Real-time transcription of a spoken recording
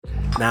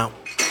Now,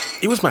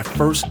 it was my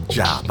first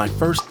job, my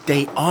first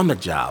day on the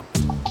job.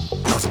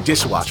 I was a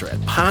dishwasher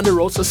at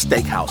Ponderosa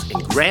Steakhouse in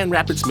Grand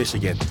Rapids,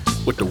 Michigan,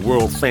 with the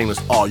world-famous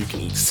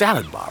all-you-can-eat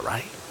salad bar,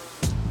 right?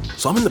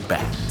 So I'm in the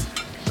back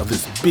of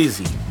this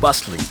busy,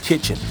 bustling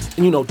kitchen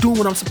and, doing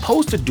what I'm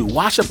supposed to do,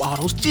 wash up all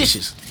those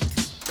dishes.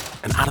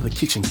 And out of the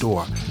kitchen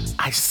door,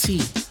 I see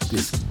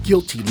this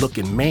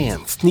guilty-looking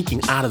man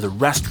sneaking out of the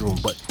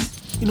restroom, but,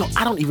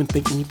 I don't even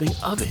think anything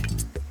of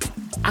it.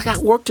 I got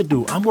work to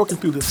do. I'm working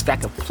through this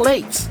stack of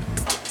plates.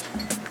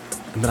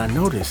 And then I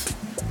notice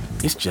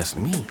it's just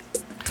me.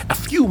 A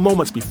few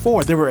moments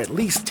before, there were at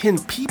least 10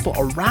 people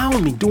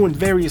around me doing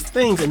various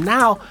things, and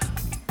now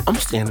I'm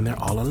standing there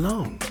all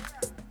alone.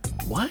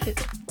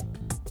 What?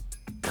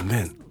 And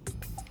then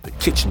the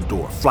kitchen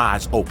door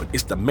flies open.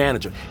 It's the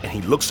manager, and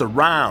he looks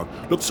around,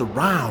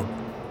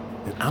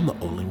 and I'm the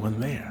only one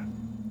there.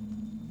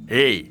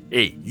 Hey,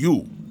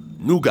 you,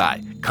 new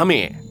guy, come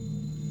in.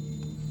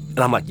 And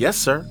I'm like, yes,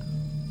 sir.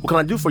 What can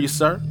I do for you,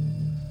 sir?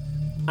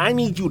 I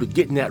need you to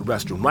get in that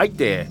restroom right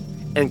there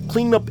and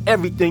clean up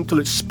everything till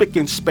it's spick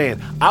and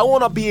span. I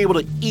want to be able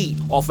to eat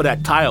off of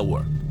that tile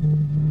work.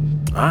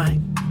 All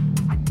right.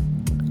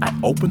 I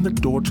open the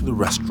door to the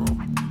restroom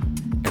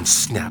and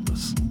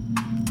snappers.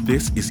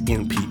 This is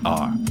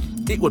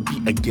NPR. It would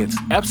be against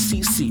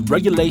FCC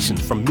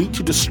regulations for me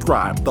to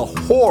describe the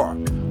horror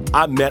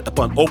I met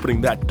upon opening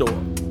that door.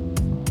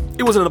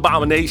 It was an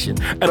abomination,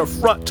 an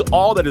affront to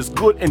all that is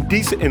good and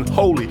decent and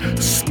holy,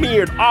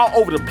 smeared all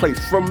over the place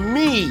from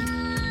me,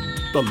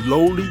 the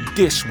lowly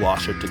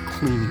dishwasher, to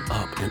cleaning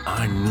up. And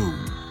I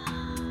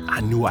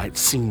knew I had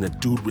seen the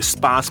dude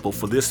responsible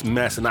for this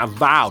mess, and I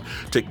vowed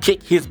to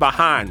kick his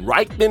behind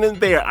right then and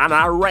there, and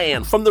I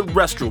ran from the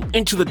restroom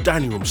into the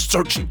dining room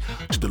searching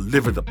to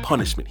deliver the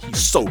punishment he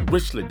so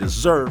richly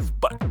deserved,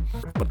 but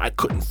I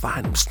couldn't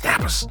find him.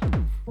 Snappers.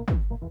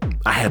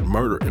 I had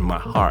murder in my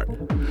heart,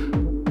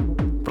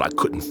 but I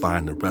couldn't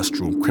find the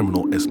restroom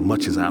criminal as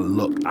much as I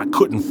looked. I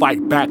couldn't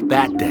fight back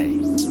that day.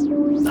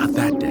 Not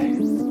that day.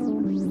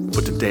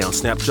 But today on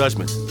Snap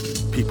Judgment,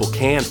 people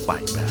can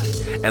fight back.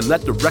 And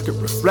let the record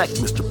reflect,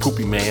 Mr.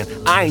 Poopy Man,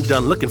 I ain't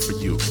done looking for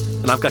you.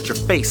 And I've got your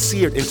face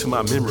seared into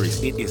my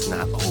memories. It is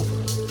not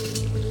over.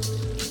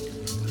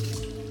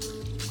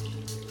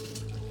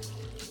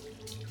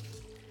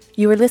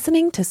 You are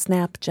listening to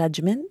Snap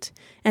Judgment,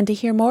 and to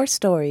hear more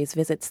stories,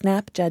 visit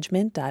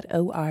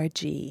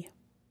snapjudgment.org.